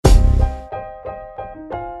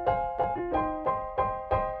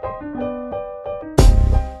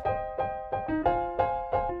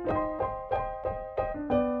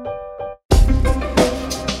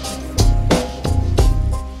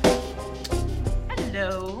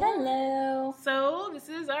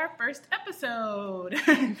this is our first episode.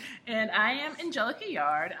 And I am Angelica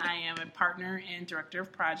Yard. I am a partner and director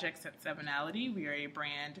of projects at Sevenality. We are a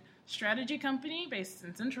brand strategy company based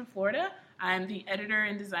in Central Florida. I'm the editor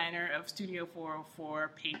and designer of Studio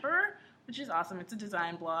 404 Paper, which is awesome. It's a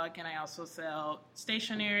design blog, and I also sell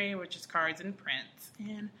stationery, which is cards and prints.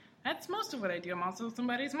 And that's most of what I do. I'm also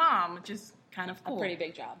somebody's mom, which is kind of cool. A pretty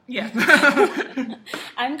big job. Yeah.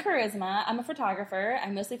 I'm Charisma. I'm a photographer. I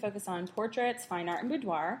mostly focus on portraits, fine art, and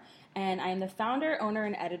boudoir. And I'm the founder, owner,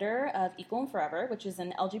 and editor of Equal and Forever, which is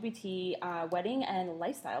an LGBT wedding and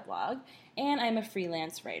lifestyle blog. And I'm a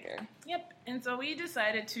freelance writer. Yep. And so we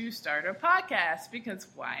decided to start a podcast because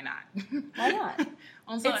why not? Why not?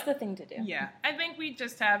 Also, it's the thing to do. Yeah. I think we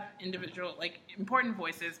just have individual, important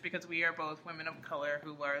voices because we are both women of color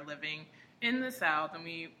who are living in the South, and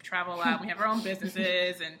we travel a lot. We have our own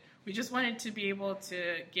businesses, and we just wanted to be able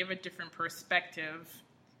to give a different perspective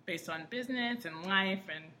based on business and life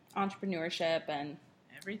and entrepreneurship and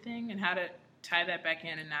everything, and how to tie that back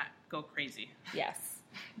in and not go crazy. Yes.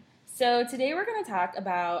 So today we're going to talk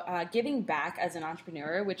about giving back as an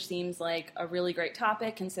entrepreneur, which seems like a really great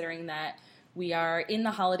topic considering that we are in the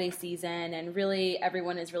holiday season and really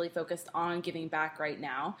everyone is really focused on giving back right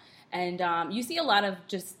now. And you see a lot of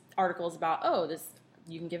just articles about,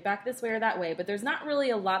 you can give back this way or that way, but there's not really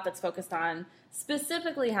a lot that's focused on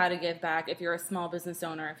specifically how to give back if you're a small business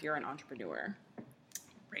owner, if you're an entrepreneur.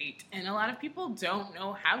 Great. And a lot of people don't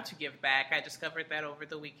know how to give back. I discovered that over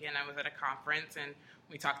the weekend. I was at a conference and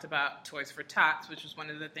we talked about Toys for Tots, which was one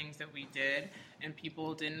of the things that we did, and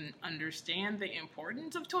people didn't understand the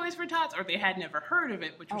importance of Toys for Tots, or they had never heard of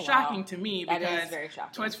it, which was shocking to me because that is very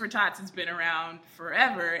shocking. Toys for Tots has been around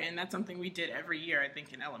forever, and that's something we did every year, I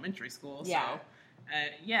think, in elementary school. Yeah. So,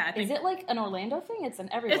 I think... Is it like an Orlando thing? It's an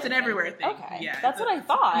everywhere It's an everywhere thing. Okay. Yeah. That's what I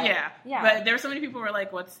thought. Yeah. But there were so many people who were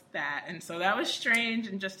like, what's that? And so that was strange,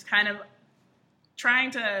 and just kind of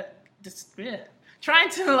trying to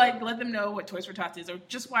let them know what Toys for Tots is, or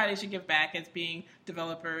just why they should give back as being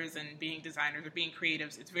developers and being designers or being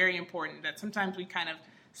creatives. It's very important that sometimes we kind of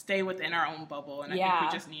stay within our own bubble, and I think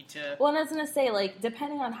we just need to... Well, and I was going to say,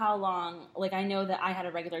 depending on how long, I know that I had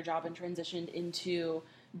a regular job and transitioned into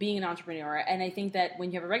being an entrepreneur, and I think that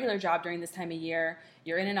when you have a regular job during this time of year,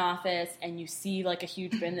 you're in an office and you see a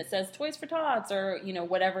huge bin that says Toys for Tots or,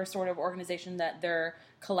 whatever sort of organization that they're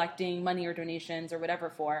collecting money or donations or whatever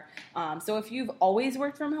for. So if you've always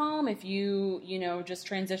worked from home, if you, just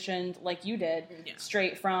transitioned like you did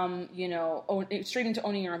straight from, straight into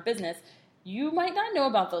owning your own business, you might not know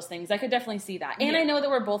about those things. I could definitely see that. And I know that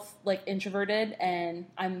we're both introverted and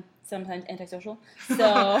I'm sometimes antisocial.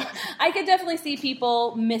 So I could definitely see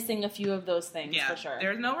people missing a few of those things for sure.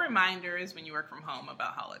 There's no reminders when you work from home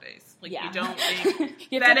about holidays. You don't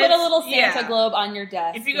think you have to put a little Santa globe on your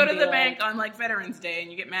desk. If you go to the bank on Veterans Day and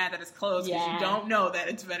you get mad that it's closed because you don't know that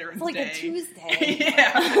it's Veterans Day. It's a Tuesday.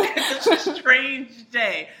 It's a strange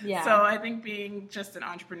day. Yeah. So I think being just an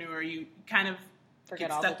entrepreneur, you kind of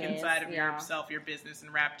get stuck inside of yourself, your business,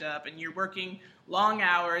 and wrapped up, and you're working long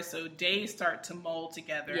hours, so days start to mold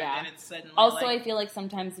together, and it's suddenly also, I feel like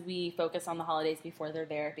sometimes we focus on the holidays before they're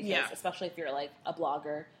there, because especially if you're a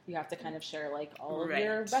blogger, you have to kind of share all of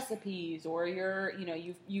your recipes, or your,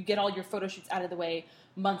 you get all your photo shoots out of the way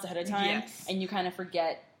months ahead of time, and you kind of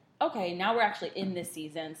forget, okay, now we're actually in this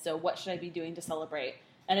season, so what should I be doing to celebrate?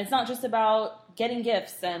 And it's not just about getting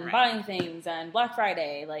gifts and buying things and Black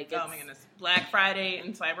Friday. Oh my goodness. Black Friday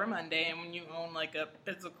and Cyber Monday. And when you own a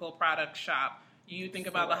physical product shop, you think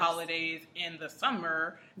about the holidays in the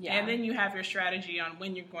summer. Yeah. And then you have your strategy on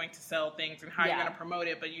when you're going to sell things and how you're going to promote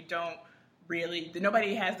it. But you don't really,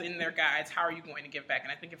 nobody has in their guides, how are you going to give back?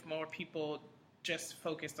 And I think if more people just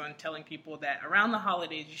focused on telling people that around the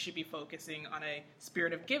holidays you should be focusing on a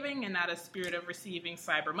spirit of giving and not a spirit of receiving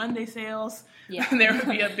Cyber Monday sales, there would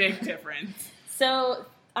be a big difference. So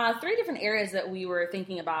 3 different areas that we were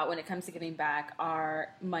thinking about when it comes to giving back are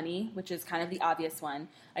money, which is kind of the obvious one.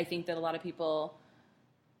 I think that a lot of people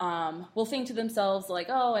will think to themselves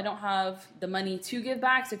I don't have the money to give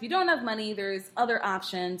back. So if you don't have money, there's other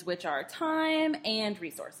options, which are time and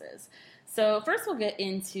resources. So first we'll get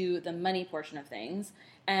into the money portion of things.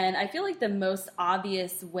 And I feel like the most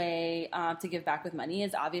obvious way to give back with money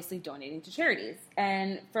is obviously donating to charities.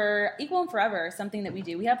 And for Equal and Forever, something that we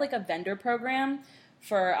do, we have a vendor program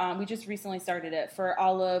for, we just recently started it for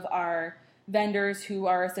all of our vendors who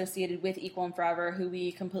are associated with Equal and Forever, who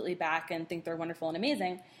we completely back and think they're wonderful and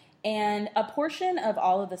amazing. And a portion of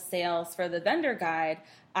all of the sales for the vendor guide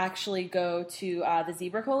actually go to the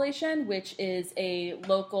Zebra Coalition, which is a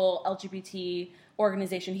local LGBT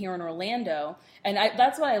organization here in Orlando. And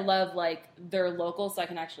that's why I love, like, they're local, so I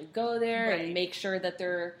can actually go there and make sure that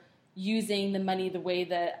they're using the money the way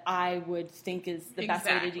that I would think is the best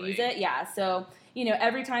way to use it. Yeah, so, you know,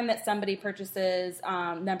 every time that somebody purchases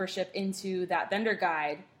membership into that vendor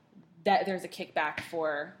guide, that there's a kickback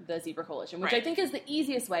for the Zebra Coalition, which I think is the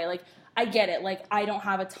easiest way. Like, I get it. Like, I don't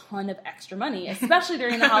have a ton of extra money, especially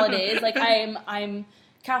during the holidays. Like, I'm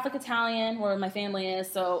Catholic Italian, where my family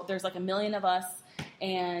is, so there's like 1 million of us,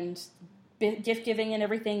 and gift giving and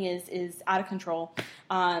everything is out of control.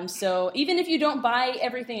 So even if you don't buy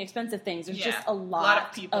everything expensive things, there's just a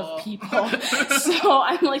lot of people. So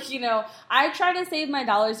I'm like, you know, I try to save my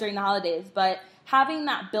dollars during the holidays, but having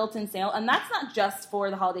that built-in sale, and that's not just for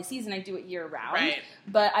the holiday season, I do it year-round,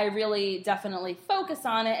 but I really definitely focus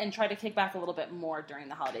on it and try to kick back a little bit more during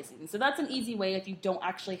the holiday season. So that's an easy way if you don't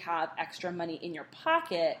actually have extra money in your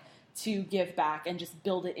pocket to give back and just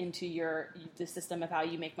build it into the system of how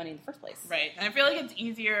you make money in the first place. Right. And I feel like it's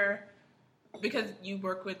easier because you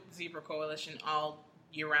work with Zebra Coalition all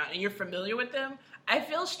year round and you're familiar with them. I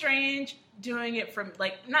feel strange doing it from,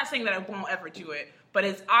 like, not saying that I won't ever do it, but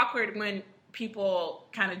it's awkward when people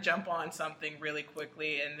kind of jump on something really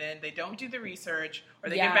quickly and then they don't do the research, or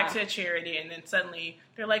they get back to a charity and then suddenly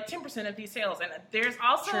they're like 10% of these sales. And there's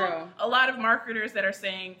also a lot of marketers that are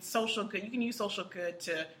saying social good, you can use social good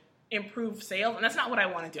to improve sales, and that's not what I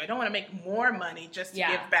want to do. I don't want to make more money just to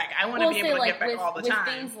give back. I want to be able to give back all the time.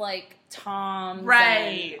 With things like Tom's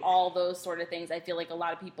and all those sort of things, I feel like a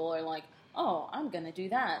lot of people are like, oh, I'm going to do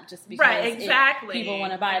that just because people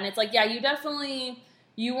want to buy it. And it's like, yeah,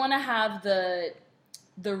 you want to have the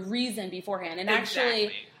reason beforehand. And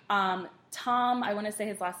actually, Tom, I want to say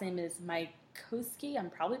his last name is Mykoski. I'm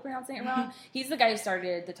probably pronouncing it wrong. He's the guy who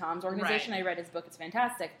started the Tom's organization. I read his book. It's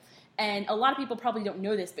fantastic. And a lot of people probably don't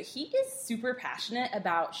know this, but he is super passionate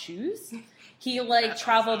about shoes. He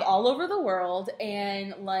traveled all over the world,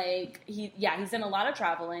 and he's done a lot of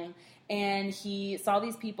traveling. And he saw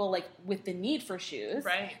these people with the need for shoes,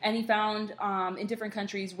 and he found in different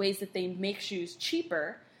countries ways that they make shoes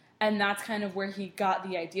cheaper. And that's kind of where he got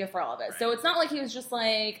the idea for all of it. So it's not like he was just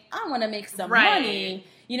like, I want to make some money.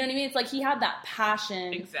 You know what I mean? It's like he had that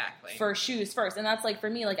passion for shoes first. And that's like, for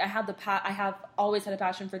me, I have always had a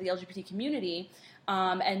passion for the LGBT community.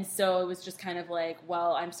 And so it was just kind of like,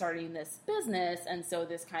 well, I'm starting this business. And so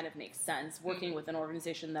this kind of makes sense, working with an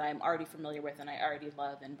organization that I'm already familiar with and I already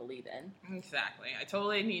love and believe in. Exactly. I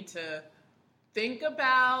totally need to think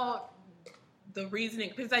about the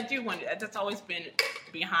reasoning, because I do wonder, that's always been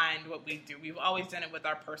behind what we do. We've always done it with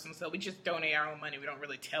our personal, so we just donate our own money. We don't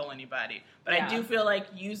really tell anybody. But I do feel like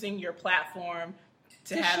using your platform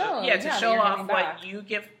to show off what you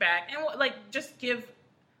give back, and just give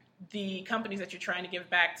the companies that you're trying to give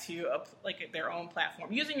back to their own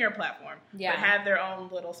platform, using your platform, but have their own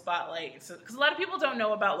little spotlight. So, because a lot of people don't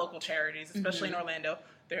know about local charities, especially in Orlando.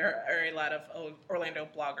 There are a lot of Orlando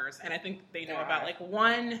bloggers, and I think they know about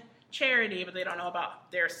one charity, but they don't know about,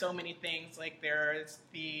 there are so many things. There's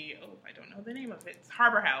I don't know the name of it. It's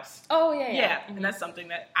Harbor House. Oh, yeah. And that's something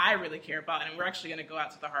that I really care about, and we're actually going to go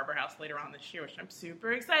out to the Harbor House later on this year, which I'm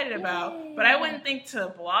super excited about. But I wouldn't think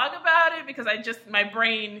to blog about it because my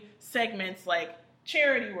brain segments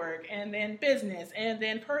charity work and then business and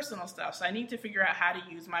then personal stuff. So I need to figure out how to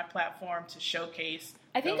use my platform to showcase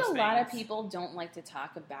I think a lot of people don't like to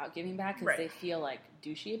talk about giving back because they feel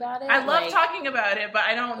douchey about it. I love talking about it, but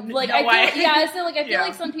I don't know why. I feel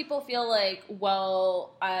like some people feel like,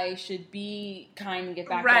 well, I should be kind and give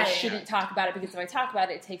back, but I shouldn't talk about it because if I talk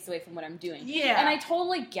about it, it takes away from what I'm doing. Yeah. And I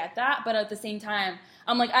totally get that, but at the same time,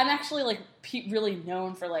 I'm actually really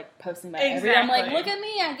known for posting my everything. I'm like, look at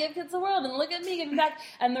me, I give kids the world, and look at me giving back.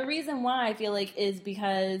 And the reason why I feel is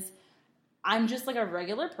because I'm just a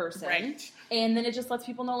regular person, and then it just lets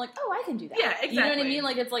people know oh, I can do that. Yeah, exactly. You know what I mean?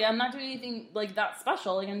 It's I'm not doing anything that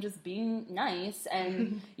special. I'm just being nice,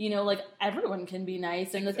 and everyone can be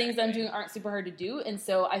nice, and the things I'm doing aren't super hard to do. And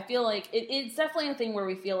so I feel it's definitely a thing where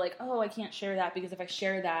we feel oh, I can't share that because if I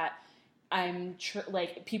share that, I'm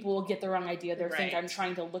people will get the wrong idea. They'll think I'm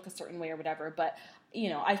trying to look a certain way or whatever. But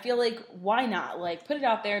I feel why not put it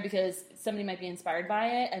out there because somebody might be inspired by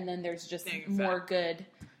it, and then there's just more good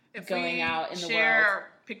going out in the world.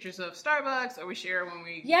 Share pictures of Starbucks, or we share when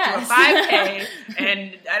we do a 5K,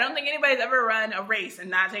 and I don't think anybody's ever run a race and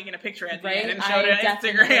not taken a picture at the end and showed it on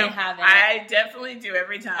Instagram. I definitely do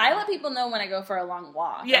every time. I let people know when I go for a long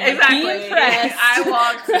walk. Yeah, exactly. Be impressed. I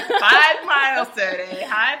walked 5 miles today.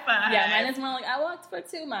 High five. Yeah, mine is more I walked for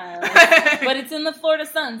 2 miles. But it's in the Florida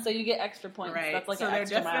sun, so you get extra points. That's so an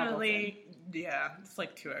extra mile. Yeah, it's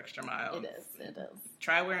 2 extra miles. It is.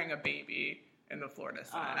 Try wearing a baby in the Florida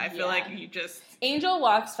sun. I feel like you just... Angel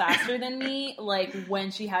walks faster than me, like, when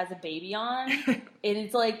she has a baby on. And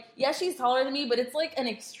it's like, yeah, she's taller than me, but it's like an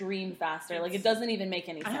extreme faster. Like, it doesn't even make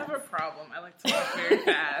any sense. I have a problem. I like to walk very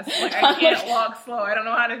fast. Like, I can't walk slow. I don't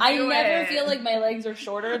know how to do it. I never feel like my legs are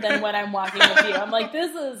shorter than when I'm walking with you. I'm like,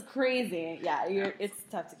 this is crazy. Yeah, it's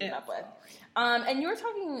tough to keep up with. And you were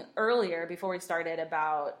talking earlier, before we started,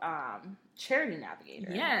 about Charity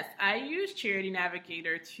Navigator. Yes, I use Charity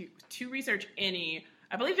Navigator to research any.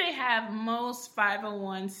 I believe they have most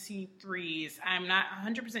 501c3s. I'm not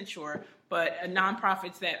 100% sure, but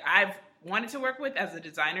nonprofits that I've wanted to work with as a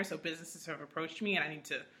designer. So businesses have approached me, and I need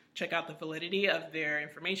to check out the validity of their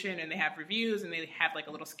information. And they have reviews, and they have like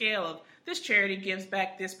a little scale of this charity gives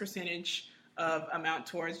back this percentage of amount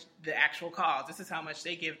towards the actual cause. This is how much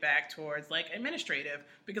they give back towards like administrative,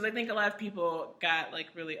 because I think a lot of people got like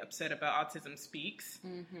really upset about Autism Speaks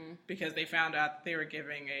because they found out they were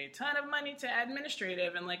giving a ton of money to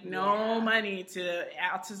administrative and like no money to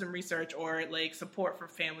autism research or like support for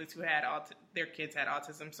families who had their kids had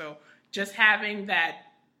autism. So just having that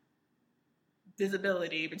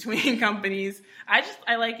visibility between companies,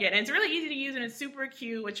 I like it, and it's really easy to use, and it's super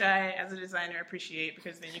cute, which I, as a designer, appreciate,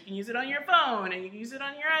 because then you can use it on your phone and you can use it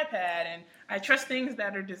on your iPad, and I trust things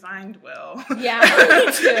that are designed well. Yeah,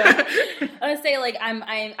 me too. I would say like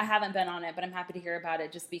I haven't been on it, but I'm happy to hear about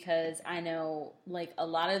it, just because I know like a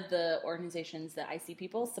lot of the organizations that I see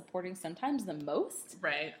people supporting sometimes the most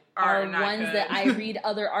are ones good. that I read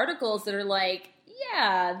other articles that are like,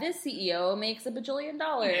 yeah, this CEO makes $1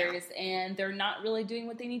 bajillion and they're not really doing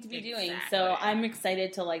what they need to be doing. So I'm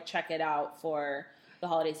excited to like check it out for the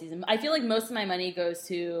holiday season. I feel like most of my money goes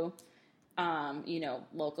to,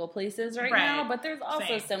 local places right now, but there's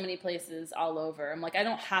also so many places all over. I'm like, I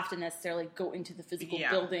don't have to necessarily go into the physical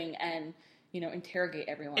building and, interrogate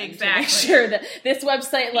everyone to make sure that this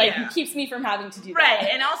website keeps me from having to do that. Right,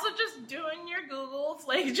 and also just doing your Googles,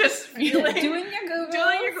 like just feeling doing your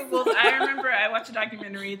Googles. I remember I watched a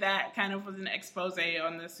documentary that kind of was an expose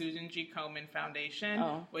on the Susan G. Komen Foundation,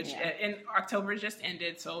 which in October just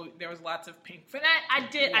ended, so there was lots of pink for that.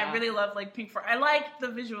 I really love like pink I like the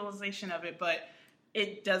visualization of it, but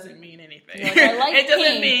it doesn't mean anything. Like, I like it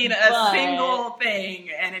doesn't pink, mean a single thing,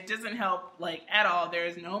 and it doesn't help like at all. There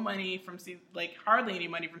is no money from hardly any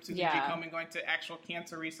money from Susan G. Komen going to actual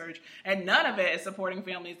cancer research, and none of it is supporting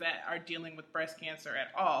families that are dealing with breast cancer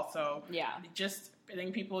at all. So I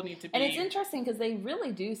think people need to be. And it's interesting because they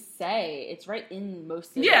really do say it's right in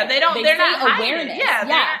most of they're not awareness.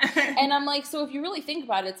 Yeah. And I'm like, so if you really think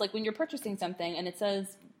about it, it's like when you're purchasing something and it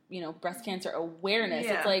says, breast cancer awareness,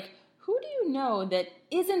 it's like, who do you know that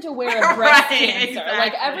isn't aware of breast cancer? Exactly.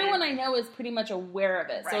 Like, everyone I know is pretty much aware of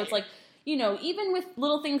it. So it's like, even with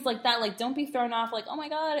little things like that, like, don't be thrown off, like, oh my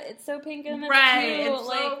God, it's so pink and it's cute. It's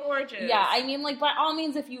like, so gorgeous. Yeah, I mean, like, by all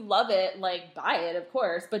means, if you love it, like, buy it, of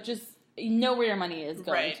course, but just know where your money is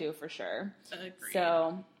going to, for sure. Agreed.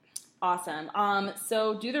 So, awesome.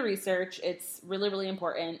 So do the research. It's really, really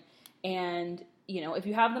important. And, if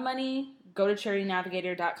you have the money, go to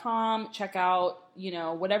charitynavigator.com, check out,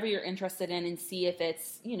 whatever you're interested in, and see if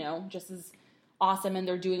it's, just as awesome and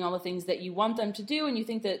they're doing all the things that you want them to do and you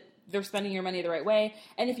think that they're spending your money the right way.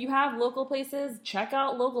 And if you have local places, check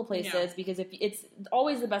out local places, because if it's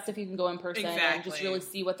always the best if you can go in person and just really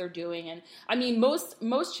see what they're doing. And I mean,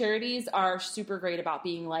 most charities are super great about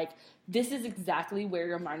being like, this is exactly where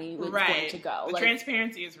your money is going to go. The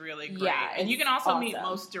transparency is really great. Yeah, and you can also meet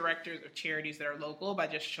most directors of charities that are local by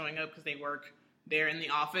just showing up because they work there in the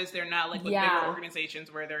office. They're not like with bigger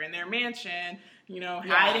organizations where they're in their mansion,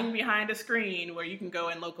 hiding behind a screen, where you can go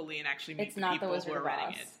in locally and actually meet the people who are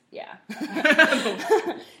running it. Yeah.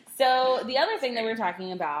 So the other thing that we're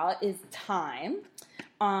talking about is time.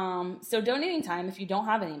 So donating time, if you don't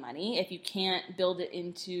have any money, if you can't build it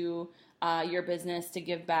into your business to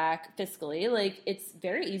give back fiscally, like, it's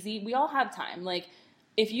very easy. We all have time. Like,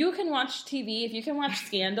 if you can watch TV, if you can watch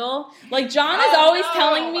Scandal, like, John is always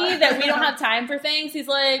telling me that we don't have time for things. He's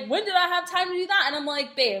like, when did I have time to do that? And I'm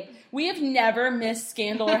like, babe, we have never missed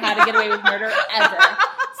Scandal or How to Get Away with Murder ever.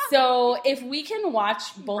 So if we can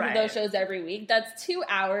watch both of those shows every week, that's 2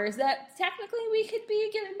 hours that technically we could be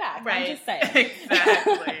giving back. I'm just saying.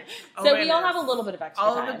 Exactly. So we all have a little bit of extra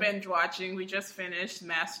time. All of the binge watching. We just finished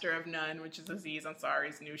Master of None, which is Aziz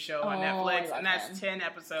Ansari's new show on Netflix, and that's 10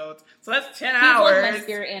 episodes. So that's 10 hours. He's like my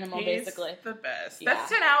spirit animal, basically. The best. Yeah.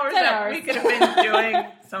 That's 10 hours we could have been doing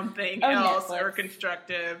something else or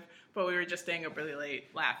constructive. But we were just staying up really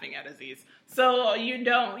late laughing at Aziz. So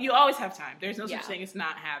you always have time. There's no such thing as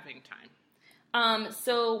not having time.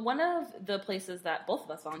 So one of the places that both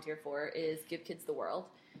of us volunteer for is Give Kids the World.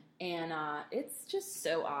 And it's just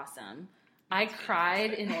so awesome. I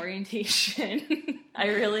cried in orientation. I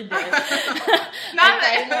really did. Not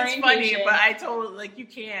that it's funny, but I told, like, you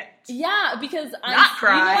can't. Yeah, because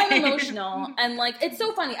cry. I'm emotional, and like it's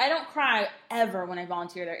so funny. I don't cry ever when I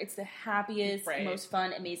volunteer there. It's the happiest, most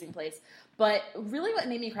fun, amazing place. But really, what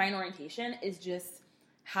made me cry in orientation is just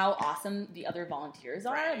how awesome the other volunteers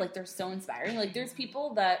are. Right. Like, they're so inspiring. Like, there's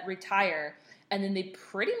people that retire and then they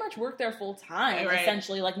pretty much work there full time,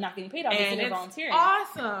 essentially, like, not getting paid, obviously, they're volunteering.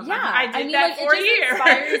 Awesome. Yeah. I did that for a year.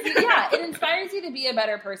 It inspires you to be a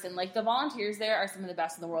better person. Like, the volunteers there are some of the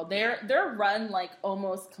best in the world. They're run, like,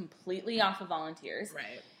 almost completely off of volunteers.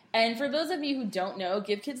 Right. And for those of you who don't know,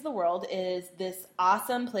 Give Kids the World is this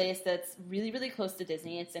awesome place that's really, really close to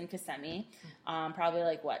Disney. It's in Kissimmee. Probably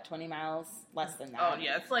like, 20 miles? Less than that. Oh,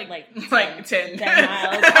 yeah. It's like 10 10.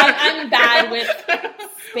 miles. I'm bad with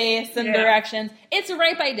space and directions. It's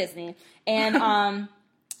right by Disney. And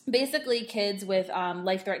basically, kids with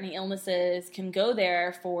life-threatening illnesses can go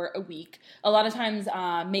there for a week. A lot of times,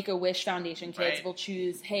 Make-A-Wish Foundation kids will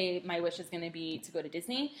choose, hey, my wish is going to be to go to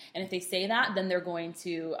Disney. And if they say that, then they're going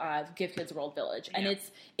to Give Kids World Village. And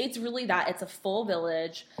it's really that. It's a full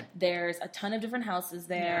village. There's a ton of different houses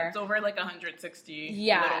there. Yeah, it's over like 160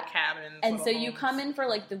 little cabins. And so you come in for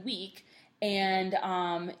like the week. And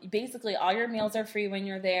basically all your meals are free when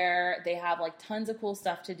you're there. They have like tons of cool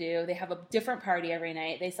stuff to do. They have a different party every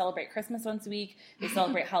night. They celebrate Christmas once a week. They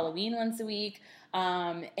celebrate Halloween once a week.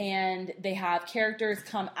 And they have characters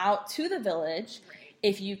come out to the village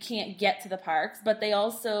if you can't get to the parks. But they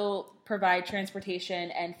also provide transportation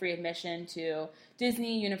and free admission to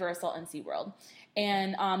Disney, Universal, and SeaWorld.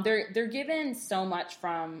 And they're given so much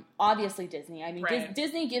from, obviously, Disney. I mean,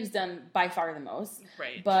 Disney gives them by far the most.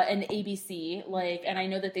 Right. But an ABC, and I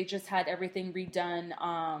know that they just had everything redone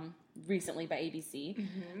recently by ABC.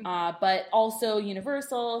 Mm-hmm. But also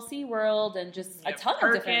Universal, SeaWorld, and just a ton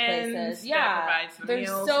of different places. Yeah. There's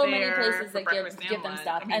so many places that give them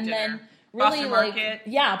stuff. And then really,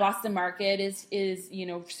 Boston Market is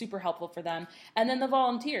super helpful for them. And then the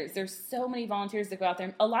volunteers. There's so many volunteers that go out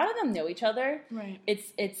there. A lot of them know each other. Right.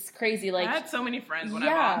 It's crazy. Like, I had so many friends when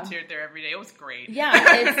I volunteered there every day. It was great. Yeah,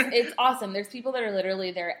 it's awesome. There's people that are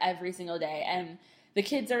literally there every single day, and the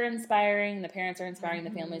kids are inspiring, the parents are inspiring,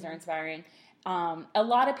 the families are inspiring. A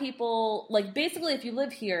lot of people, like, basically, if you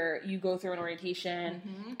live here, you go through an orientation,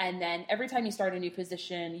 and then every time you start a new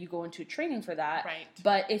position, you go into training for that. Right.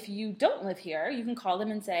 But if you don't live here, you can call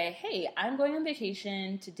them and say, hey, I'm going on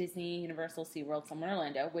vacation to Disney, Universal, SeaWorld, somewhere in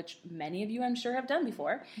Orlando, which many of you, I'm sure, have done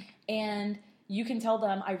before. And you can tell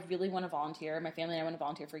them, I really want to volunteer. My family and I want to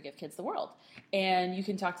volunteer for Give Kids the World. And you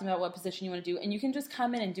can talk to them about what position you want to do, and you can just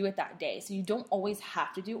come in and do it that day. So you don't always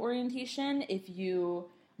have to do orientation if you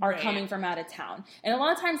are coming from out of town. And a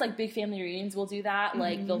lot of times, like, big family reunions will do that.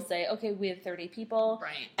 Like, they'll say, okay, we have 30 people.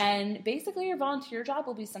 Right. And basically your volunteer job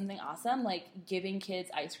will be something awesome, like giving kids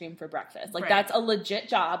ice cream for breakfast. Like, that's a legit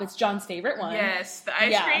job. It's John's favorite one. Yes, the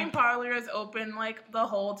ice cream parlor is open, like, the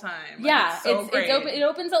whole time. Like, yeah, it's so great. It's open. It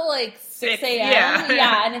opens at, like, 6 a.m.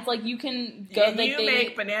 Yeah. And it's like, you can go. And you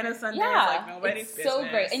make banana sundaes like nobody's business. It's so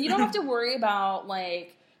great. And you don't have to worry about,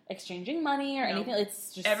 like, exchanging money or anything.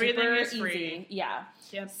 It's just everything super is easy. Free. Yeah.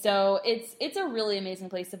 Yep. So it's a really amazing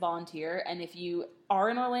place to volunteer. And if you are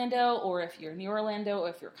in Orlando, or if you're near Orlando, or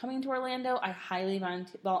if you're coming to Orlando, I highly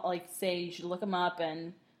say you should look them up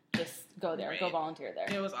and just go there, go volunteer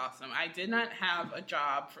there. It was awesome. I did not have a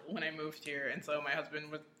job when I moved here, and so my husband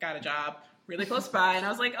got a job really close by, and I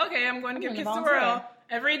was like, okay, I'm going to Give Kids the World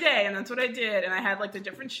every day, and that's what I did. And I had, like, the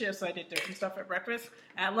different shifts, so I did different stuff at breakfast,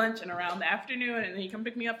 at lunch, and around the afternoon, and then he come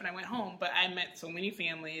pick me up, and I went home. But I met so many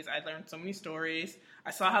families. I learned so many stories. I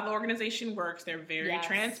saw how the organization works. They're very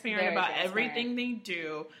transparent about everything they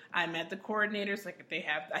do. I met the coordinators.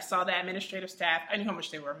 I saw the administrative staff. I knew how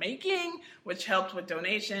much they were making, which helped with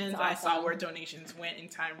donations. Awesome. I saw where donations went in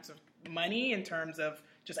terms of money, in terms of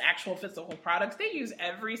just actual physical products. They use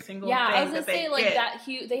every single thing I was gonna say, like, that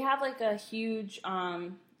huge. They have, like, a huge, I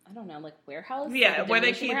don't know, like, warehouse. Yeah, like where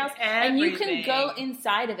they keep everything. And you can go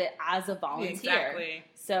inside of it as a volunteer. Exactly.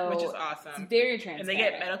 So, which is awesome. It's very transparent. And they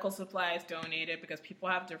get medical supplies donated because people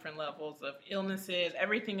have different levels of illnesses.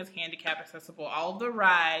 Everything is handicap accessible. All of the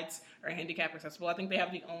rides are handicap accessible. I think they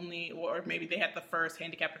have the only, or maybe they had the first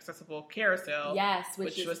handicap accessible carousel. Yes,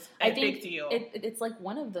 which was a big deal. It's like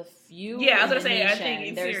one of the few. Yeah, I was going to say, I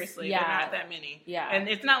think, seriously, there are not that many. Yeah. And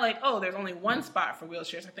it's not like, oh, there's only one spot for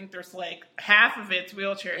wheelchairs. I think there's like half of it's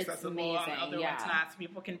wheelchair accessible, and the other one's not. So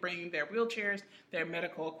people can bring their wheelchairs, their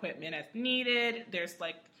medical equipment as needed. There's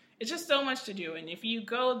like it's just so much to do. And if you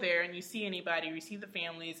go there and you see anybody, you see the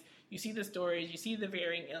families, you see the stories, you see the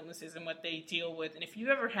varying illnesses and what they deal with. And if you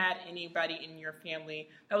ever had anybody in your family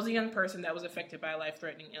that was a young person that was affected by a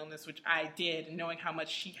life-threatening illness, which I did, and knowing how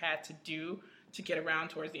much she had to do to get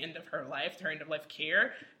around towards the end of her life, her end of life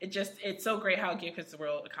care, it's so great how Give Kids the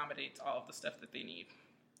World accommodates all of the stuff that they need.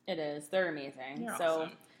 It is. They're amazing. They're so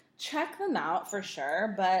awesome. Check them out for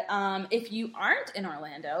sure. But if you aren't in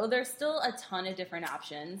Orlando, there's still a ton of different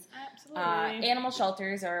options. Absolutely. Animal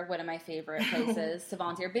shelters are one of my favorite places to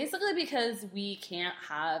volunteer. Basically because we can't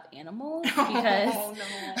have animals. Because,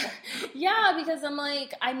 yeah, because I'm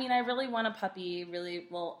like, I mean, I really want a puppy. Really,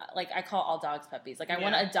 well, like I call all dogs puppies. Like I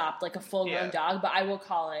want to adopt like a full-grown dog, but I will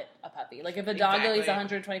call it a puppy. Like if a dog weighs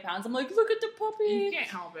 120 pounds, I'm like, look at the puppy. You can't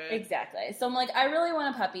help it. Exactly. So I'm like, I really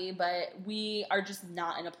want a puppy, but we are just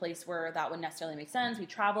not in a place where that would necessarily make sense. We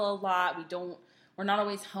travel a lot. We're not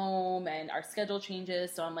always home, and our schedule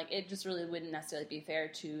changes. So I'm like, it just really wouldn't necessarily be fair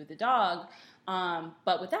to the dog.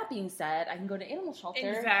 But with that being said, I can go to animal shelter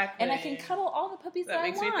and I can cuddle all the puppies that I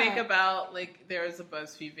want. That makes me think about, like, there was a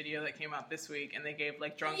BuzzFeed video that came out this week, and they gave,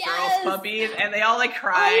 like, drunk girls puppies, and they all, like,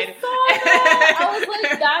 cried. I saw that. I was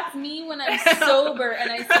like, that's me when I'm sober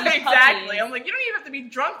and I see puppies. Exactly. I'm like, you don't even have to be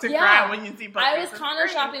drunk to cry when you see puppies. I was condo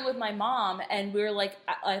shopping with my mom, and we were, like,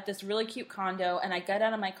 at this really cute condo, and I got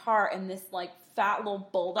out of my car, and this, like, fat little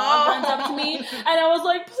bulldog runs up to me, and I was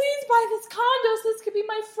like, please buy this condo so this could be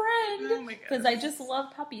my friend, because I just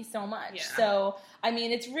love puppies so much. So I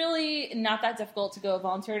mean, it's really not that difficult to go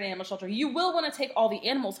volunteer at an animal shelter. You will want to take all the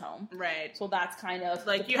animals home, right? So that's kind of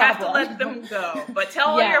like you have to let them go, but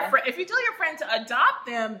tell your friend, if you tell your friend to adopt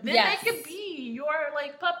them, then they could be your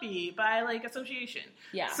like puppy by like association.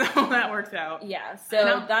 So that works out.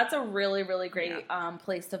 So that's a really, really great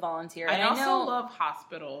place to volunteer. And I also love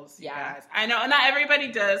hospitals, you guys. I know not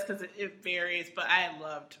everybody does because it varies, but I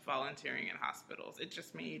loved volunteering in hospitals. It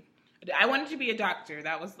just made, I wanted to be a doctor.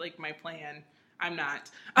 That was like my plan. I'm not.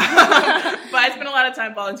 But I spent a lot of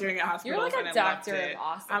time volunteering at hospitals. You're like a doctor of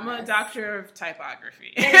awesomeness. I'm a doctor of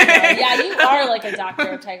typography. Yeah, you are like a doctor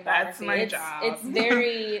of typography. That's my job. It's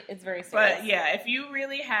very serious. But yeah, if you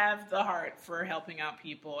really have the heart for helping out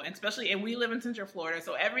people, and especially, and we live in Central Florida,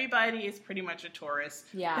 so everybody is pretty much a tourist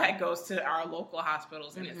that goes to our local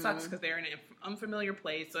hospitals, and it sucks because they're in an unfamiliar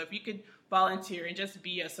place. So if you could volunteer and just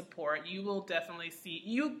be a support, you will definitely see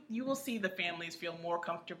you will see the families feel more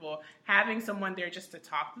comfortable having someone there just to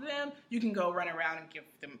talk to them. You can go run around and give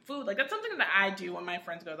them food. Like that's something that I do when my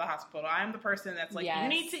friends go to the hospital. I'm the person that's like, you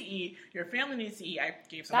need to eat, your family needs to eat. I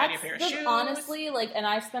gave somebody a pair of shoes. Honestly, like, and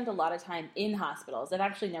I've spent a lot of time in hospitals. I've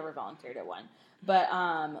actually never volunteered at one. But,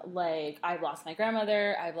 like, I've lost my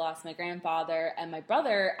grandmother, I've lost my grandfather, and my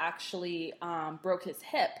brother actually broke his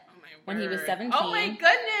hip when he was 17. Oh my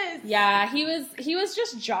goodness! Yeah, he was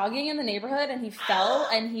just jogging in the neighborhood, and he fell,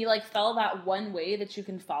 and he, like, fell that one way that you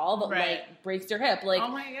can fall that, like, breaks your hip. Like, oh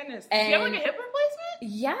my goodness. Does he have, like, a hip replacement?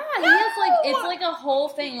 Yeah, he has, like, it's, like, a whole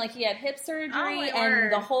thing. Like, he had hip surgery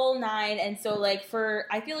and the whole nine, and so, like,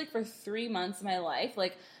 I feel like for 3 months of my life,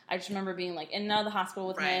 like, I just remember being, like, in and out of the hospital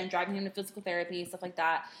with him, driving him to physical therapy, stuff like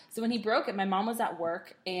that. So when he broke it, my mom was at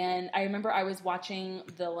work, and I remember I was watching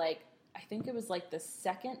the, like, I think it was, like, the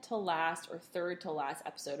second to last or third to last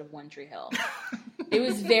episode of One Tree Hill. It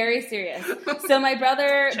was very serious. So my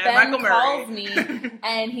brother, Ben, calls me,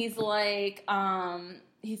 and he's like,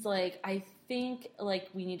 I think, like,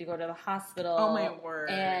 we need to go to the hospital. Oh, my word.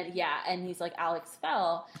 And, and he's like, Alex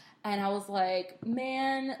fell. And I was like,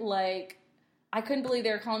 man, like, I couldn't believe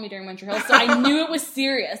they were calling me during One Tree Hill, so I knew it was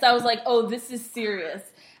serious. I was like, oh, this is serious.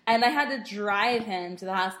 And I had to drive him to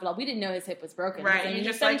the hospital. We didn't know his hip was broken. Right. I mean, he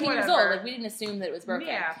was 17 years old. Like, we didn't assume that it was broken.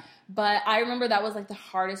 Yeah. But I remember that was, like, the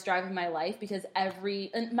hardest drive of my life because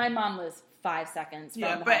and my mom was 5 seconds from the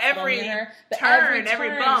hospital near her. But every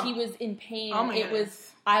turn, bump. He was in pain. Oh my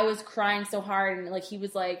goodness. I was crying so hard, and, like, he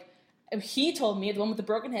was like, he told me, the one with the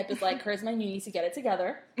broken hip, is like, Charisma, you need to get it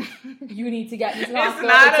together. You need to get me to the hospital.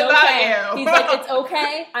 It's okay. You. He's like, it's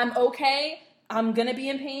okay. I'm okay. I'm going to be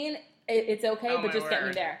in pain. It's okay, but just get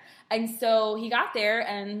me there. And so he got there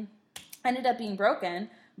and ended up being broken.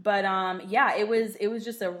 But, it was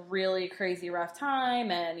just a really crazy rough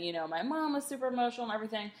time. And, you know, my mom was super emotional and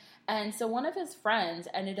everything. And so one of his friends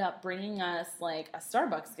ended up bringing us, like, a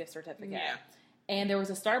Starbucks gift certificate. Yeah. And there was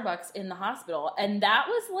a Starbucks in the hospital. And that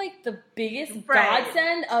was, like, the biggest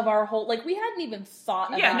godsend of our whole... Like, we hadn't even thought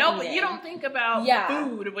about eating. But you don't think about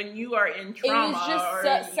food when you are in trauma. It was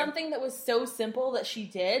just something that was so simple that she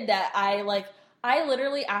did that I, like... I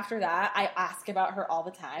literally, after that, I ask about her all the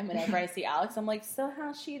time. Whenever I see Alex, I'm like, so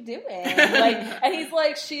how's she doing? Like, and he's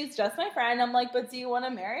like, she's just my friend. I'm like, but do you want to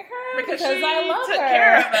marry her? Because I love took her.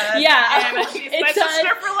 Care of us. Yeah. And she's my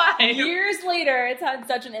sister for life. Years later, it's had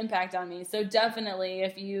such an impact on me. So definitely,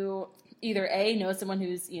 if you either A, know someone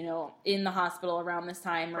who's, in the hospital around this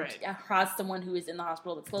time, or has someone who is in the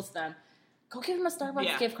hospital that's close to them, go give them a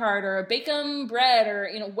Starbucks gift card or a bacon bread or,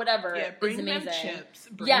 whatever. Yeah, bring is amazing. them chips.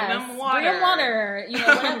 Bring them water. Bring them water,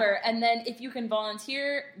 whatever. And then if you can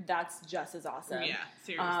volunteer, that's just as awesome. Yeah,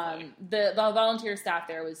 seriously. The volunteer staff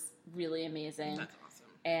there was really amazing. That's awesome.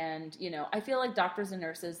 And, I feel like doctors and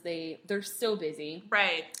nurses, they're so busy.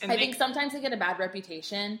 Right. And I think sometimes they get a bad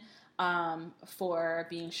reputation for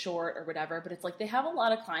being short or whatever, but it's like they have a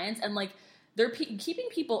lot of clients and, like, they're keeping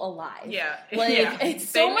people alive. Yeah. Like, it's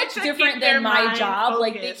so much different than my job.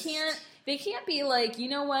 Focused. Like, they can't be like, you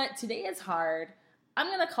know what, today is hard. I'm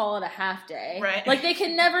going to call it a half day. Right. Like, they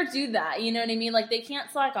can never do that. You know what I mean? Like, they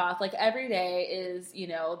can't slack off. Like, every day is,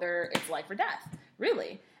 it's life or death,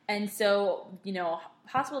 really. And so,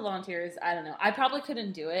 hospital volunteers, I don't know. I probably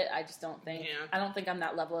couldn't do it. I just don't think, I don't think I'm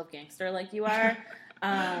that level of gangster like you are.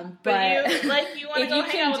 But you want to go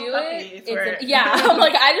hang out with puppies. I'm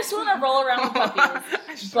like, I just want to roll around with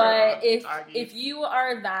puppies. But if you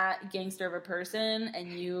are that gangster of a person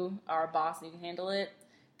and you are a boss and you can handle it,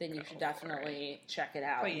 then you should definitely check it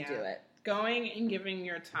out and do it. Going and giving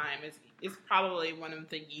your time is probably one of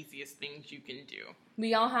the easiest things you can do.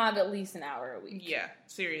 We all have at least an hour a week. Yeah,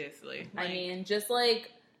 seriously. I mean, just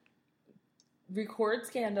like record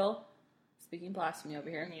Scandal. Speaking blasphemy over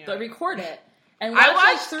here. Yeah. But record it. And watch, I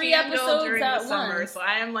watched like 3 episodes during at the summer, once. so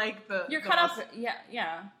I am like You're cut off.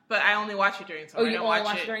 Yeah. But I only watch it during summer. Oh, you only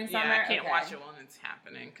watch it during summer? Yeah, I can't watch it when it's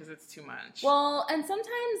happening because it's too much. Well, and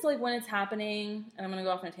sometimes, like, when it's happening, and I'm going to go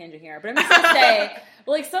off on a tangent here, but I'm just going to say,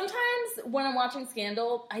 like, sometimes when I'm watching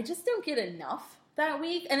Scandal, I just don't get enough that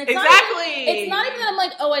week. And it's not even that I'm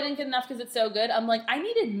like, oh, I didn't get enough because it's so good. I'm like, I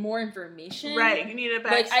needed more information. Right, you need a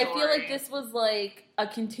backstory. Like, I feel like this was, like, a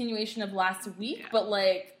continuation of last week, but,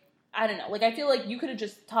 like, I don't know. Like, I feel like you could have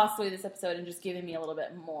just tossed away this episode and just given me a little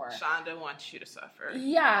bit more. Shonda wants you to suffer.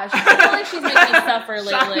 Yeah, I feel like she's making me suffer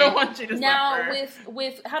lately. Shonda wants you to suffer. Now,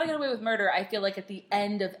 with How to Get Away with Murder, I feel like at the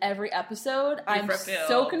end of every episode, I'm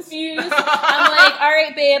so confused. I'm like, all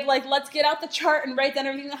right, babe, like, let's get out the chart and write down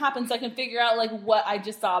everything that happened so I can figure out, like, what I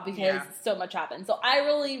just saw because so much happened. So I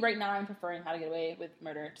really, right now, I'm preferring How to Get Away with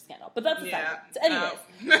Murder to Scandal. But that's the time. So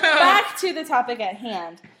anyways, back to the topic at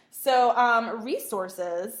hand. So,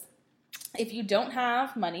 resources. If you don't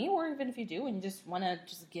have money, or even if you do, and you just want to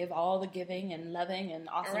just give all the giving and loving and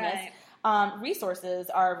awesomeness, resources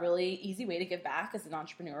are a really easy way to give back as an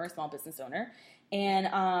entrepreneur, a small business owner. And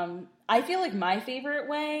I feel like my favorite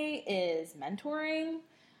way is mentoring,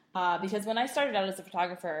 because when I started out as a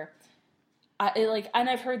photographer, and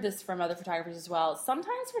I've heard this from other photographers as well,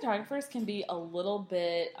 sometimes photographers can be a little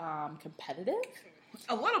bit competitive.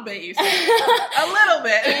 A little bit, you said. A little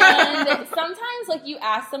bit. And sometimes, like, you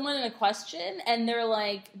ask someone a question, and they're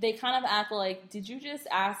like, they kind of act like, did you just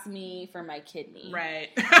ask me for my kidney? Right.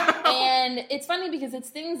 And it's funny because it's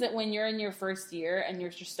things that when you're in your first year and you're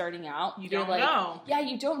just starting out, you don't know. Yeah,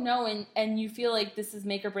 you don't know, and you feel like this is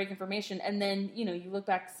make or break information, and then, you look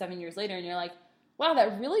back 7 years later, and you're like, wow,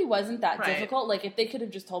 that really wasn't that difficult. Like, if they could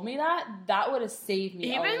have just told me that would have saved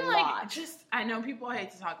me a lot. I know people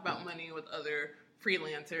hate to talk about money with other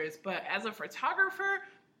freelancers, but as a photographer,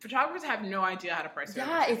 photographers have no idea how to price their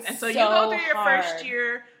services. And so you go through your first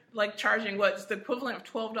year, like, charging what's the equivalent of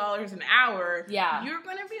 $12 an hour, you're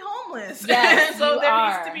going to be homeless. Yes, so there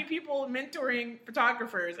needs to be people mentoring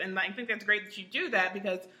photographers, and I think that's great that you do that,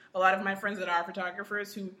 because a lot of my friends that are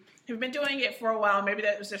photographers who have been doing it for a while, maybe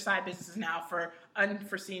that was their side business now for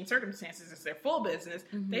unforeseen circumstances, it's their full business,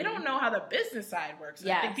 they don't know how the business side works.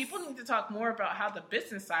 I think people need to talk more about how the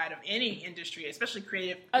business side of any industry, especially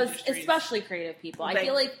creative industries. Especially creative people. I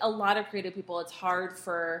feel like a lot of creative people, it's hard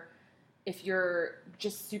for, if you're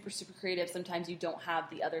just super, super creative, sometimes you don't have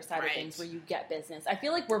the other side of things where you get business. I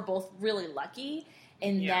feel like we're both really lucky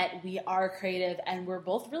in that we are creative and we're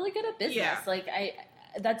both really good at business. Like,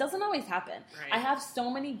 that doesn't always happen. I have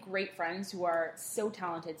so many great friends who are so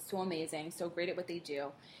talented, so amazing, so great at what they do,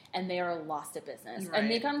 and they are lost at business.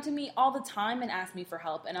 And they come to me all the time and ask me for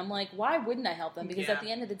help, and I'm like, why wouldn't I help them? Because at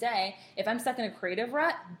the end of the day, if I'm stuck in a creative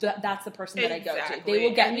rut, that's the person that I go to. They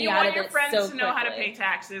will get me out of it so quickly. You want your friends to know how to pay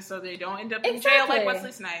taxes so they don't end up in jail like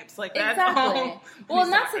Wesley Snipes. Like, that's all. Well,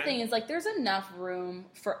 and that's the thing is, like, there's enough room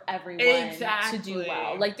for everyone to do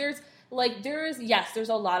well. Like, Like, there's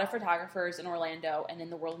a lot of photographers in Orlando and in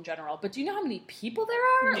the world in general, but do you know how many people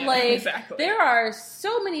there are? Yeah, like, exactly. There are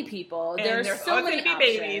so many people. And there's so many going to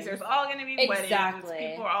be babies. There's all going to be weddings.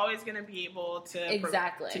 People are always going to be able to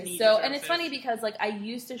Exactly. So, and it's funny because, like, I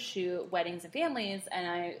used to shoot weddings and families,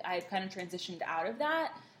 and I kind of transitioned out of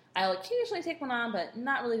that. I'll occasionally take one on, but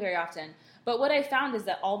not really very often. But what I found is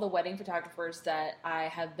that all the wedding photographers that I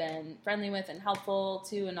have been friendly with and helpful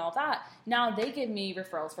to and all that, now they give me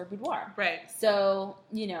referrals for boudoir. Right. So,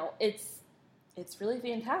 it's really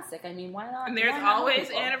fantastic. I mean, why not? And there's always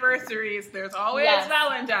anniversaries. There's always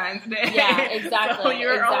Valentine's Day. Yeah, exactly. So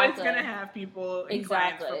you're always going to have people in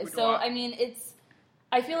exactly. So, I mean,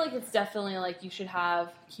 I feel like it's definitely like you should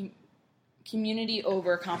have community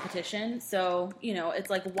over competition. So, it's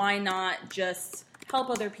like, why not just help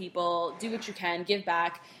other people, do what you can, give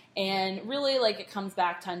back, and really, like, it comes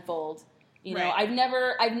back tenfold. Right. I've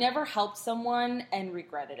never helped someone and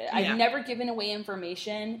regretted it. I've never given away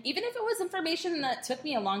information, even if it was information that took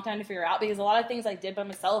me a long time to figure out, because a lot of things I did by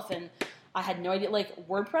myself and I had no idea, like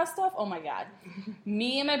WordPress stuff. Oh my God.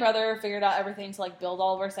 Me and my brother figured out everything to like build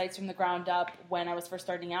all of our sites from the ground up when I was first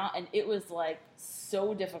starting out, and it was like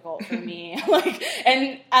so difficult for me.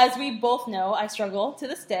 And as we both know, I struggle to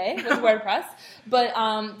this day with WordPress. But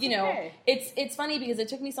it's funny because it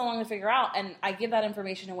took me so long to figure out, and I give that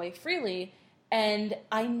information away freely. And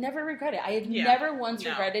I never regret it. I have never once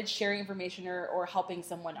regretted sharing information or helping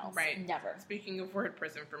someone else. Right. Never. Speaking of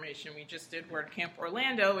WordPress information, we just did WordCamp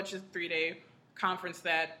Orlando, which is a 3-day conference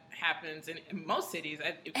that happens in most cities.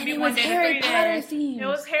 It could be one day to 3 days. It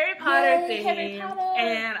was Harry Potter themed. Harry Potter.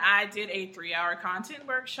 And I did a 3-hour content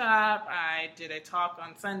workshop. I did a talk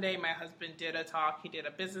on Sunday. My husband did a talk. He did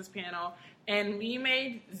a business panel. And we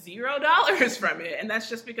made $0 from it. And that's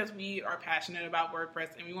just because we are passionate about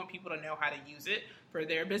WordPress and we want people to know how to use it for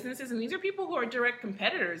their businesses. And these are people who are direct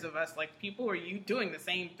competitors of us, like people who are doing the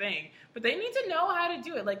same thing. But they need to know how to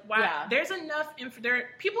do it. Like, why? There's enough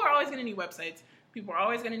people are always going to need websites. People are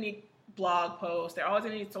always going to need blog posts. They're always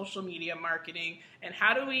going to need social media marketing. And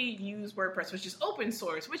how do we use WordPress, which is open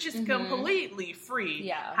source, which is completely free?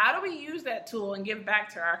 Yeah. How do we use that tool and give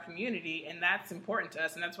back to our community? And that's important to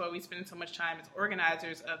us. And that's why we spend so much time as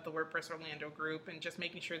organizers of the WordPress Orlando group and just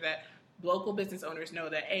making sure that local business owners know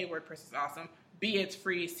that A, WordPress is awesome, B, it's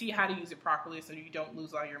free, C, how to use it properly so you don't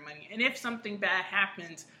lose all your money. And if something bad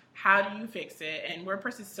happens, how do you fix it? And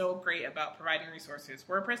WordPress is so great about providing resources.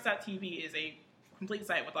 WordPress.tv is a complete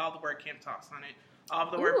site with all the WordCamp talks on it, all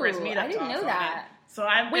of the WordPress meetup talks on it. I didn't know that. So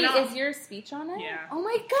is your speech on it? Yeah. Oh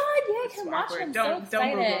my God! Yeah, I can watch it. I'm so excited. Don't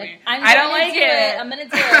Google me. I don't like it. I'm gonna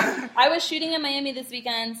do it. I was shooting in Miami this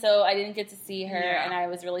weekend, so I didn't get to see her, and I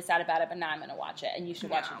was really sad about it. But now I'm gonna watch it, and you should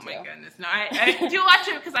watch it too. Oh my goodness! No, I do watch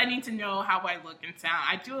it because I need to know how I look and sound.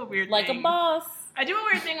 I do a weird thing. Like a boss. I do a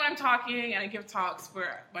weird thing when I'm talking, and I give talks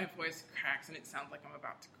where my voice cracks, and it sounds like I'm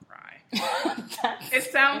about to cry. It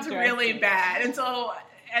sounds really bad, and so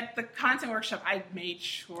at the content workshop, I made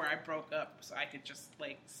sure I broke up so I could just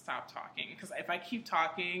like stop talking, because if I keep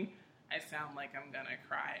talking, I sound like I'm gonna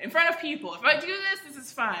cry in front of people. If I do this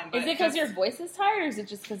is fine. But is it because your voice is tired, or is it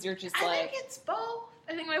just because you're just I think it's both.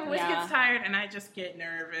 I think my voice gets tired and I just get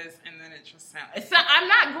nervous, and then it just sounds. I'm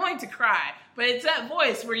not going to cry, but it's that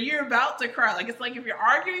voice where you're about to cry. Like, it's like if you're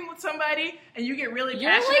arguing with somebody and you get really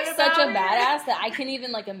passionate about it. You're like such a badass that I can't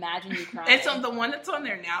even like imagine you crying. It's on the one that's on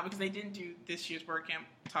there now because they didn't do this year's WordCamp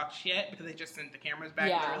talks yet because they just sent the cameras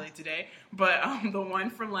back literally today. But the one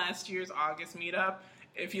from last year's August meetup,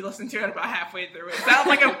 if you listen to it about halfway through, it sounds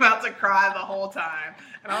like I'm about to cry the whole time.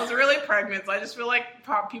 And I was really pregnant, so I just feel like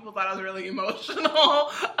people thought I was really emotional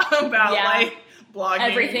about like blogging.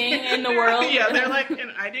 Everything in the world. They're like,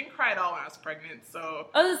 and I didn't cry at all when I was pregnant, so.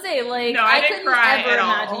 I was gonna say, like, no, I didn't cry ever at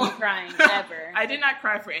imagine all. you crying, ever. I did not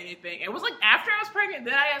cry for anything. It was like after I was pregnant,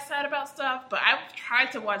 then I got sad about stuff, but I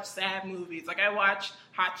tried to watch sad movies. Like, I watched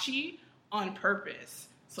Hachi on purpose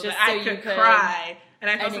so just that so I could cry. And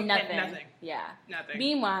I felt nothing. Yeah. Nothing.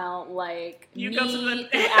 Meanwhile, like, you go to the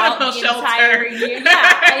throughout the shelter. entire year. Yeah.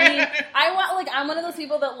 I mean, I'm one of those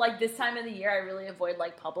people that, like, this time of the year, I really avoid,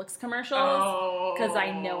 like, Publix commercials. Because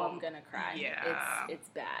I know I'm going to cry. Yeah. It's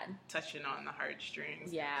bad. Touching on the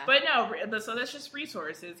heartstrings. Yeah. But no, so that's just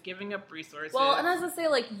resources, giving up resources. Well, and as I say,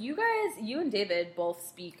 like, you and David both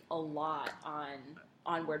speak a lot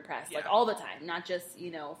on WordPress, like all the time, not just,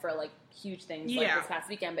 for like huge things like this past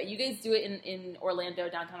weekend, but you guys do it in Orlando,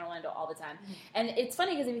 downtown Orlando, all the time. Mm-hmm. And it's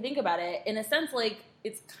funny because if you think about it, in a sense, like,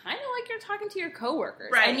 it's kind of like you're talking to your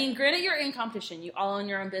coworkers. Right. I mean, granted, you're in competition, you all own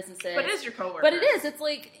your own businesses. But it is your coworkers. But it is. It's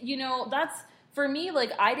like, that's, for me,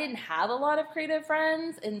 like, I didn't have a lot of creative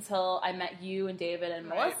friends until I met you and David and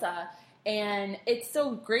Melissa. And it's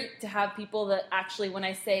so great to have people that actually, when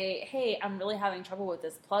I say, hey, I'm really having trouble with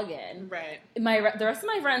this plugin, right? The rest of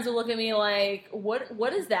my friends will look at me like, what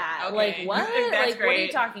is that? Okay. Like, what? That's like, great. What are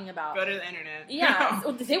you talking about? Go to the internet. Yeah.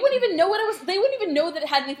 They wouldn't even know what it was. They wouldn't even know that it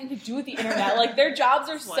had anything to do with the internet. Like, their jobs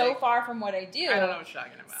are so far from what I do. I don't know what you're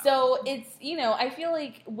talking about. So it's, I feel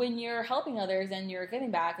like when you're helping others and you're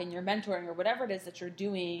giving back and you're mentoring or whatever it is that you're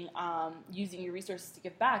doing, using your resources to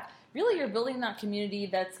give back, really you're building that community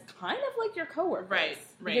that's kind of like your coworkers. Right.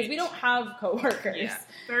 Because we don't have coworkers. Yeah.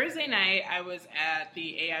 Thursday night, I was at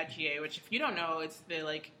the AIGA, which, if you don't know, it's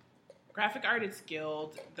the, Graphic Artists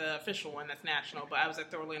Guild, the official one that's national, but I was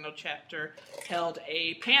at the Orlando chapter, held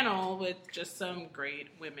a panel with just some great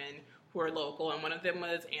women who are local, and one of them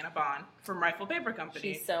was Anna Bond from Rifle Paper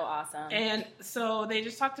Company. She's so awesome. And so they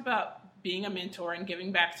just talked about being a mentor and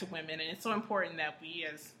giving back to women, and it's so important that we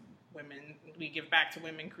as women, we give back to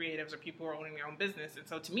women creatives or people who are owning their own business. And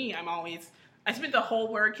so to me, I spent the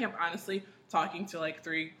whole WordCamp, honestly, talking to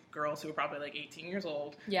 3 girls who were probably 18 years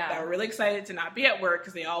old. Yeah. That were really excited to not be at work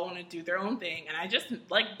because they all want to do their own thing. And I just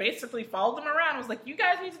basically followed them around. I was like, you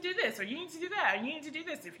guys need to do this, or you need to do that, or you need to do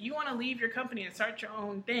this. If you want to leave your company and start your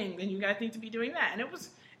own thing, then you guys need to be doing that. And it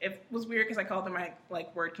was weird because I called them my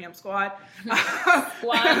WordCamp squad.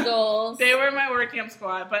 Squad goals. They were my WordCamp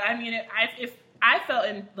squad. But I mean, if I felt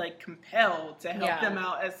compelled to help them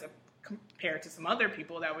out as compared to some other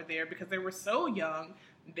people that were there because they were so young.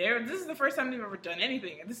 This is the first time they've ever done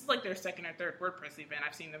anything. This is their second or third WordPress event.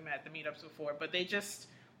 I've seen them at the meetups before, but they just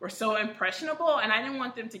were so impressionable, and I didn't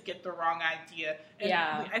want them to get the wrong idea. And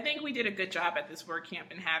I think we did a good job at this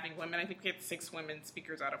WordCamp in having women. I think we had 6 women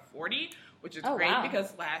speakers out of 40, which is great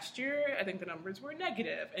because last year I think the numbers were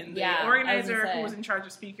negative. And the organizer who was in charge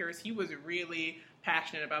of speakers, he was really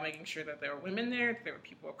passionate about making sure that there were women there, that there were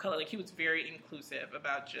people of color. He was very inclusive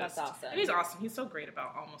about just... That's awesome. And he's awesome. He's so great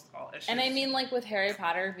about almost all issues. And I mean, with Harry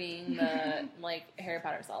Potter being the... Harry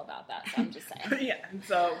Potter's all about that, so I'm just saying. Yeah,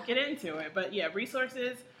 so get into it. But yeah,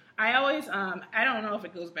 resources... I always, I don't know if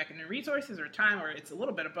it goes back into resources or time, or it's a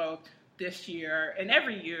little bit of both. This year, and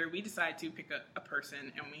every year, we decide to pick a person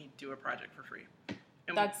and we do a project for free.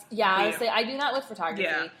 And I would say I do that with photography.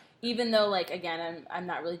 Yeah. Even though, again, I'm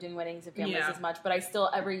not really doing weddings and families as much, but I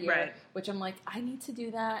still, every year, which I'm I need to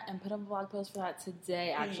do that and put up a blog post for that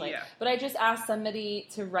today, actually. Yeah. But I just asked somebody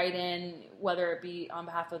to write in, whether it be on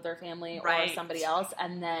behalf of their family or somebody else,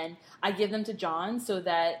 and then I give them to John so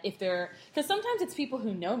that if they're, because sometimes it's people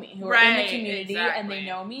who know me, who are in the community, and they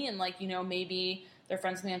know me, and maybe they're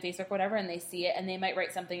friends with me on Facebook or whatever, and they see it, and they might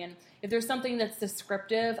write something, and if there's something that's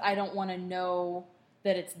descriptive, I don't want to know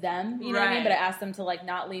that it's them, you know what I mean? But I ask them to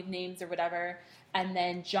not leave names or whatever, and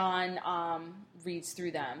then John reads through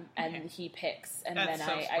them and he picks, and then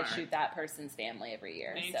I shoot that person's family every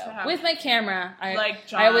year. With my camera,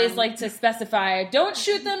 I always like to specify, don't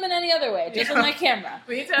shoot them in any other way, just with my camera.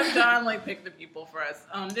 We need to have John pick the people for us.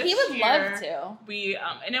 He would love to. We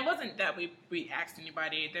and it wasn't that we asked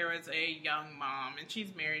anybody. There was a young mom, and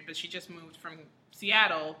she's married, but she just moved from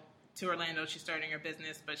Seattle to Orlando. She's starting her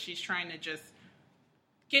business, but she's trying to just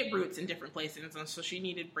get roots in different places, and so she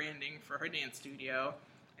needed branding for her dance studio,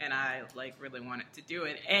 and I really wanted to do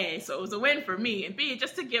it. A, so it was a win for me, and B,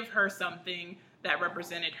 just to give her something that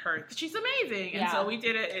represented her, because she's amazing. And so we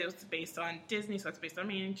did it. It was based on Disney, so it's based on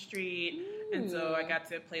Main Street. Ooh. And so I got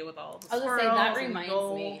to play with all the swirls. I was going to say, that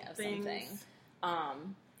reminds me of something.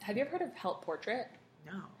 Have you ever heard of Help Portrait?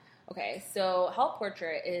 No. Okay, so Help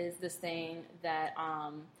Portrait is this thing that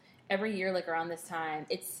every year, around this time,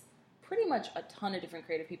 it's pretty much a ton of different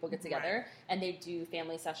creative people get together, and they do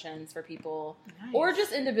family sessions for people, or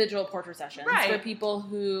just individual portrait sessions for people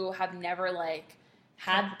who have never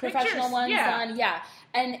had professional ones done. Yeah,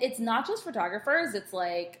 and it's not just photographers. It's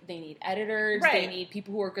they need editors. They need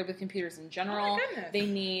people who are good with computers in general. They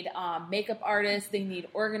need makeup artists. They need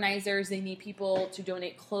organizers. They need people to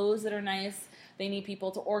donate clothes that are nice. They need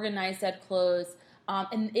people to organize said clothes.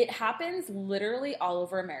 And it happens literally all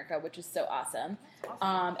over America, which is so awesome.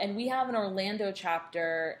 And we have an Orlando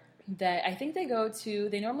chapter that I think they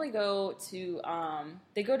normally go to,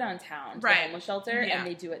 they go downtown to the homeless shelter and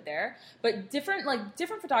they do it there. But different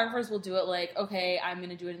photographers will do it okay, I'm going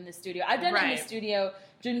to do it in the studio. I've done it in the studio.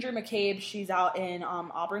 Ginger McCabe, she's out in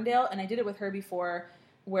Auburndale, and I did it with her before,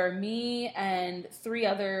 where me and 3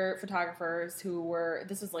 other photographers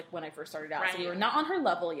this was when I first started out, so we were not on her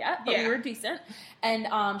level yet, but we were decent.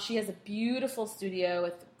 And she has a beautiful studio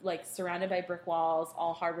with surrounded by brick walls,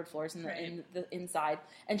 all hardwood floors in the inside.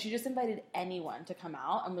 And she just invited anyone to come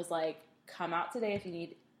out and was come out today if you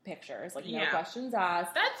need pictures, no questions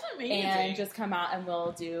asked. That's amazing. And just come out and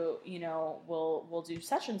we'll do, we'll do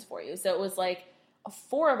sessions for you. So it was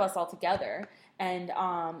 4 of us all together. And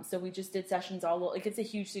so we just did sessions it's a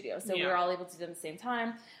huge studio, so we were all able to do it at the same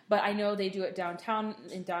time. But I know they do it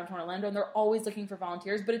in downtown Orlando, and they're always looking for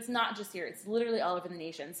volunteers. But it's not just here; it's literally all over the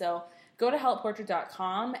nation. So go to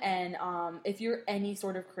helpportrait.com, and if you're any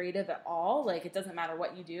sort of creative at all, like it doesn't matter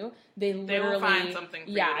what you do, they literally will find something for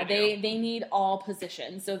you to they need all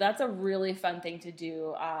positions. So that's a really fun thing to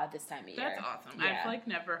do this time of year. That's awesome. Yeah. I've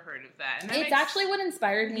never heard of that. And it's actually what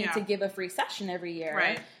inspired me to give a free session every year,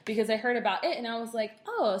 right? Because I heard about it and I was like,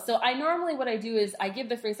 oh, so I normally what I do is I give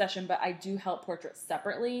the free session, but I do help portraits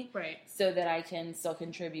separately, right? So that I can still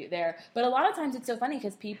contribute there. But a lot of times it's so funny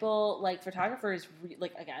because people like photographers,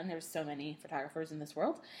 again, there's so many photographers in this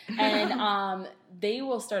world, and they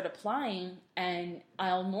will start applying, and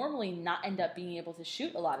I'll normally not end up being able to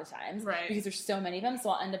shoot a lot of times, right? Because there's so many of them, so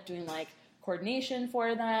I'll end up doing coordination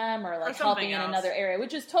for them or helping in another area,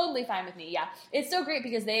 which is totally fine with me. Yeah, it's so great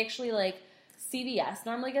because they actually CVS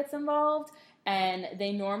normally gets involved. And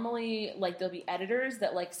they normally, there'll be editors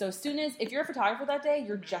that, so as soon as, if you're a photographer that day,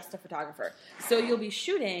 you're just a photographer. So you'll be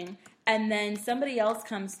shooting, and then somebody else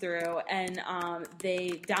comes through, and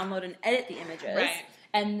they download and edit the images. Right.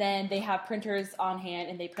 And then they have printers on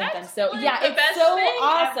hand, and they print That's them. So, it's so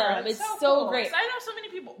awesome. It's so cool. great. I know so many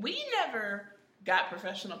people. We never got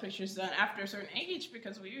professional pictures done after a certain age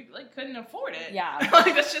because we couldn't afford it. Yeah.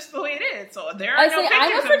 That's just the way it is. So there are no pictures.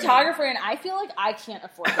 I'm a photographer and I feel like I can't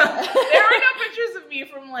afford it. There are no pictures of me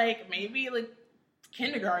from maybe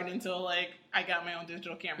kindergarten until I got my own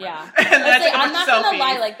digital camera. Yeah. And that's I'm not selfies. gonna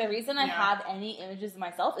lie, the reason I have any images of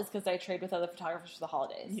myself is because I trade with other photographers for the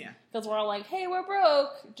holidays. Yeah. Because we're all hey, we're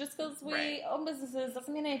broke. Just because we own businesses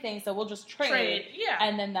doesn't mean anything, so we'll just trade. Yeah.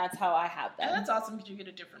 And then that's how I have them. And that's awesome because you get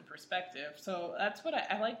a different perspective. So that's what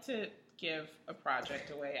I like to give a project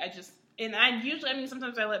away.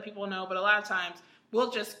 Sometimes I let people know, but a lot of times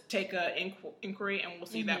we'll just take a inquiry and we'll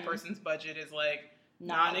see that person's budget is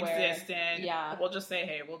non-existent. Yeah. We'll just say,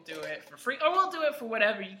 hey, we'll do it for free, or we'll do it for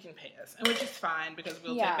whatever you can pay us, and which is fine because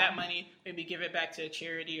we'll take that money, maybe give it back to a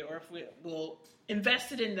charity, or if we'll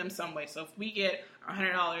invest it in them some way. So if we get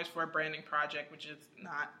 $100 for a branding project, which is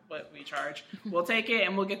not what we charge, we'll take it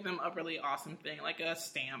and we'll get them a really awesome thing, like a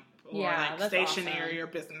stamp or stationery or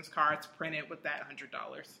business cards printed with that $100.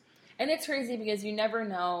 And it's crazy because you never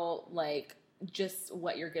know, just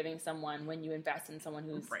what you're giving someone when you invest in someone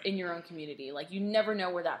who's in your own community. You never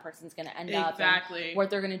know where that person's going to end up. Exactly.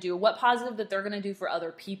 What they're going to do, what positive that they're going to do for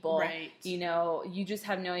other people. Right. You just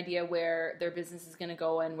have no idea where their business is going to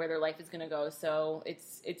go and where their life is going to go. So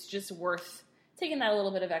it's just worth taking that a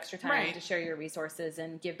little bit of extra time to share your resources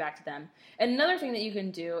and give back to them. And another thing that you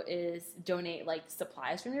can do is donate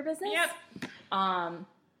supplies from your business. Yep.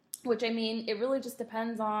 Which, it really just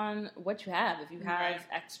depends on what you have. If you have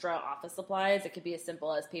extra office supplies, it could be as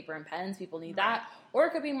simple as paper and pens. People need that. Or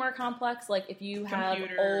it could be more complex, if you have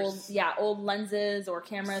old lenses or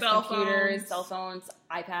cameras, computers, cell phones,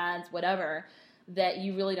 iPads, whatever, that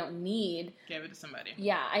you really don't need. Give it to somebody.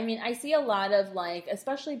 Yeah. I see a lot of,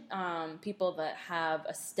 especially people that have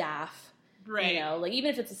a staff. Right.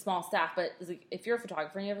 Even if it's a small staff, but if you're a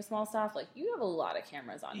photographer and you have a small staff, you have a lot of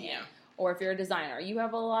cameras on hand. Or if you're a designer, you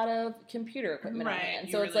have a lot of computer equipment on hand.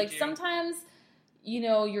 So it's really sometimes,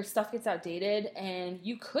 your stuff gets outdated and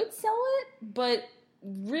you could sell it, but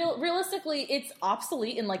realistically, it's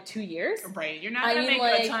obsolete in 2 years. Right. You're not going to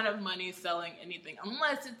make a ton of money selling anything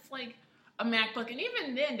unless it's a MacBook. And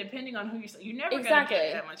even then, depending on who you sell, you're never going to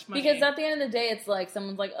get that much money. Because at the end of the day, it's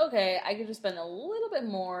someone's okay, I could just spend a little bit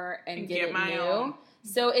more and get it my new. own.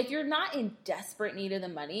 So if you're not in desperate need of the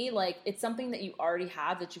money, it's something that you already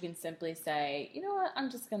have that you can simply say, you know what, I'm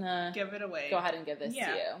just going to give it away. Go ahead and give this to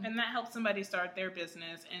you. And that helps somebody start their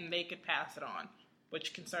business and they could pass it on,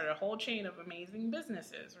 which can start a whole chain of amazing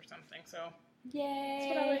businesses or something. So yay,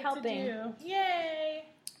 that's what I like helping. to do. Yay.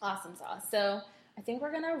 Awesome sauce. So I think we're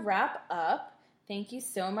going to wrap up. Thank you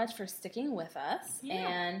so much for sticking with us. Yeah.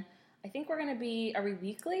 And I think we're going to be, are we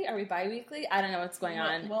weekly? Are we bi-weekly? I don't know what's going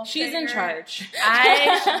on. We'll She's in charge.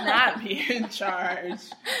 I should not be in charge.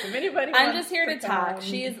 If anybody I'm just here to talk.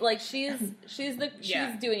 She's she's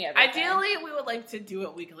doing everything. Ideally, we would like to do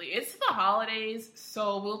it weekly. It's the holidays,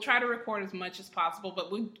 so we'll try to record as much as possible,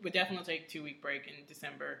 but we would definitely take a 2-week break in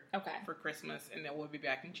December for Christmas, and then we'll be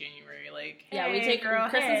back in January. We take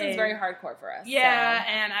Christmas is very hardcore for us. Yeah,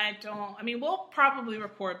 so. And we'll probably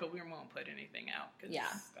record, but we won't put anything out because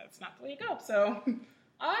that's not the way to go. So,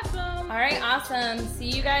 awesome. All right, awesome. See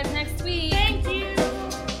you guys next week. Thank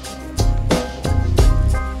you.